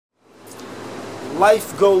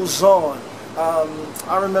Life Goes On.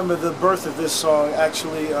 I remember the birth of this song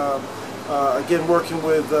actually, again working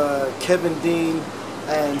with Kevin Dean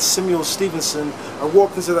and Samuel Stevenson. I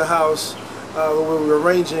walked into the house where we were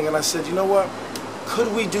arranging and I said, you know what,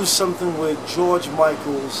 could we do something with George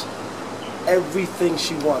Michael's Everything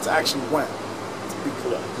She Wants? Actually Wham, to be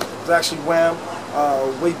correct. It was actually Wham,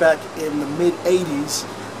 way back in the mid-'80s,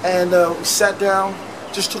 and we sat down,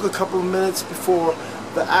 just took a couple of minutes before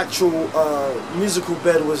the actual musical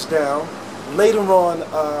bed was down. Later on,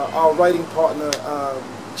 our writing partner,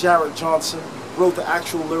 Jarrett Johnson, wrote the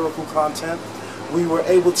actual lyrical content. We were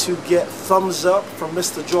able to get thumbs up from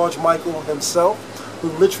Mr. George Michael himself, who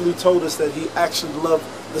literally told us that he actually loved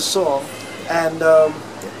the song. And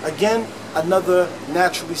again, another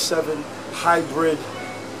Naturally 7 hybrid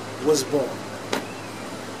was born.